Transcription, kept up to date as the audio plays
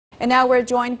And now we're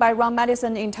joined by Ron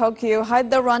Madison in Tokyo. Hi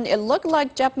there, Ron. It looked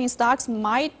like Japanese stocks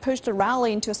might push the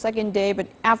rally into a second day, but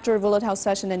after a volatile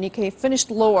session, the Nikkei finished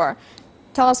lower.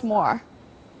 Tell us more.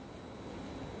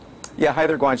 Yeah, hi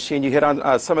there, Guanxin. You hit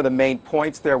on some of the main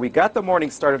points there. We got the morning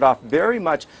started off very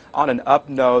much on an up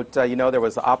note. There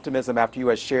was optimism after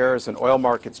U.S. shares and oil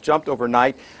markets jumped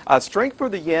overnight. Strength for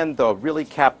the yen, though, really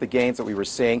capped the gains that we were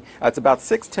seeing. It's about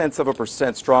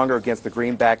 0.6% stronger against the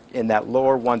greenback in that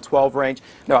lower 112 range.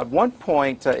 Now, at one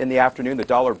point in the afternoon, the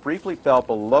dollar briefly fell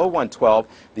below 112.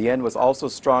 The yen was also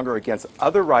stronger against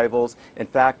other rivals. In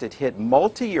fact, it hit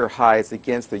multi-year highs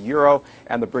against the euro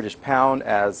and the British pound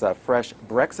as fresh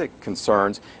Brexit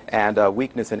concerns and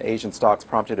weakness in Asian stocks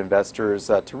prompted investors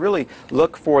to really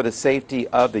look for the safety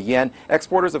of the yen.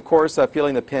 Exporters, of course,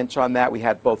 feeling the pinch on that. We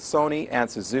had both Sony and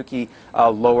Suzuki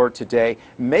lower today,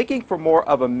 making for more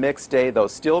of a mixed day, though.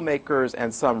 Steelmakers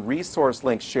and some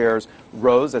resource-linked shares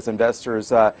rose as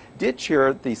investors did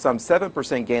cheer the some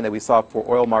 7% gain that we saw for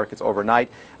oil markets overnight.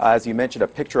 As you mentioned, a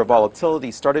picture of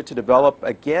volatility started to develop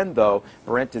again, though.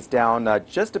 Brent is down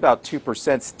just about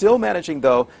 2%, still managing,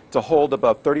 though, to hold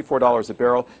above $34 a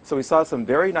barrel. So we saw some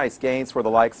very nice gains for the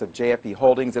likes of JFE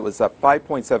Holdings. It was up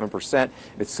 5.7%.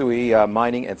 Mitsui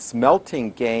Mining and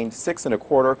Smelting gained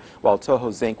 6.25%, while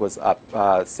Toho Zinc was up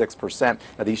 6%.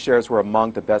 Now, these shares were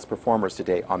among the best performers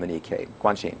today on the Nikkei.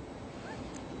 Guanxin.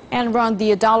 And Ron,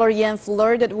 the dollar-yen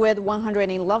flirted with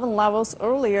 111 levels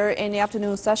earlier in the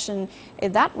afternoon session.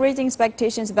 Is that raising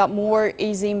expectations about more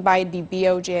easing by the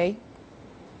BOJ?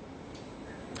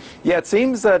 Yeah, it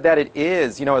seems that it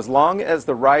is. As long as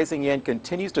the rising yen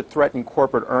continues to threaten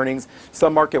corporate earnings,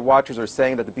 some market watchers are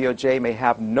saying that the BOJ may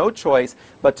have no choice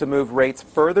but to move rates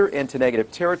further into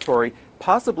negative territory,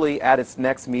 possibly at its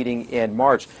next meeting in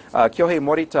March. Kyohei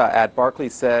Morita at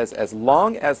Barclays says as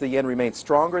long as the yen remains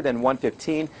stronger than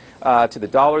 115 to the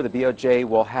dollar, the BOJ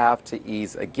will have to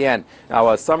ease again.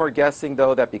 Now, some are guessing,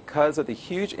 though, that because of the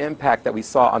huge impact that we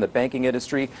saw on the banking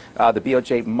industry, the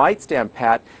BOJ might stand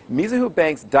pat. Mizuho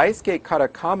Bank's Daisuke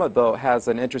Katakama, though, has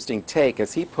an interesting take.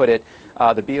 As he put it,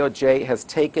 the BOJ has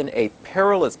taken a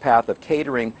perilous path of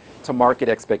catering to market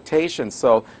expectations.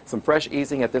 So some fresh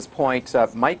easing at this point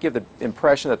might give the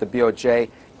impression that the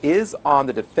BOJ is on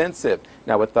the defensive.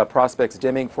 Now, with prospects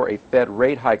dimming for a Fed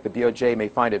rate hike, the BOJ may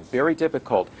find it very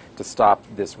difficult to stop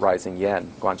this rising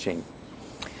yen. Guanxin.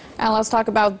 And let's talk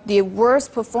about the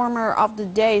worst performer of the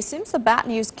day. Seems the bad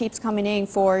news keeps coming in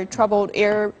for troubled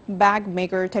airbag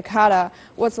maker Takata.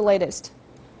 What's the latest?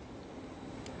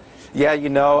 Yeah,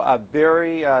 a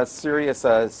very serious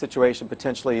situation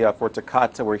potentially for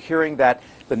Takata. We're hearing that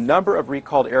the number of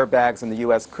recalled airbags in the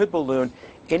U.S. could balloon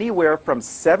anywhere from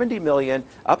 70 million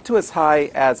up to as high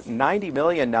as 90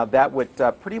 million. Now, that would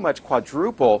pretty much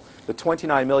quadruple the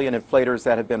 29 million inflators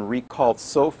that have been recalled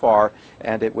so far,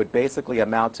 and it would basically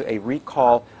amount to a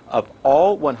recall of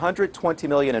all 120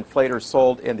 million inflators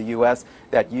sold in the U.S.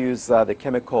 that use the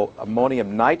chemical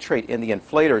ammonium nitrate in the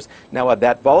inflators. Now,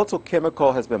 that volatile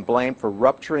chemical has been blamed for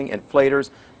rupturing inflators,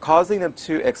 causing them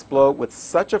to explode with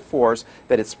such a force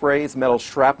that it sprays metal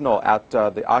shrapnel at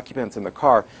the occupants in the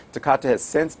car. Takata has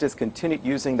since discontinued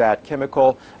using that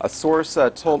chemical. A source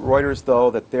told Reuters,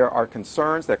 though, that there are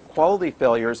concerns that quality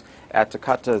failures at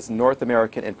Takata's North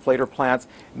American inflator plants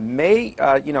may,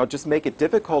 just make it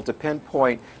difficult to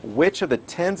pinpoint which of the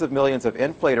tens of millions of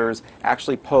inflators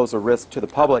actually pose a risk to the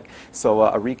public. So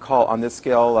a recall on this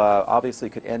scale obviously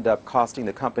could end up costing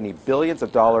the company billions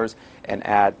of dollars and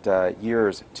add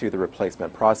years to the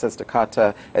replacement process.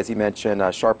 Takata, as you mentioned,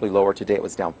 sharply lower today. It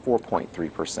was down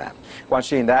 4.3%.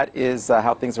 Guanxin, that is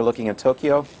how things are looking in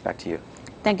Tokyo. Back to you.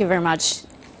 Thank you very much.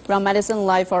 Ron Madison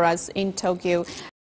live for us in Tokyo.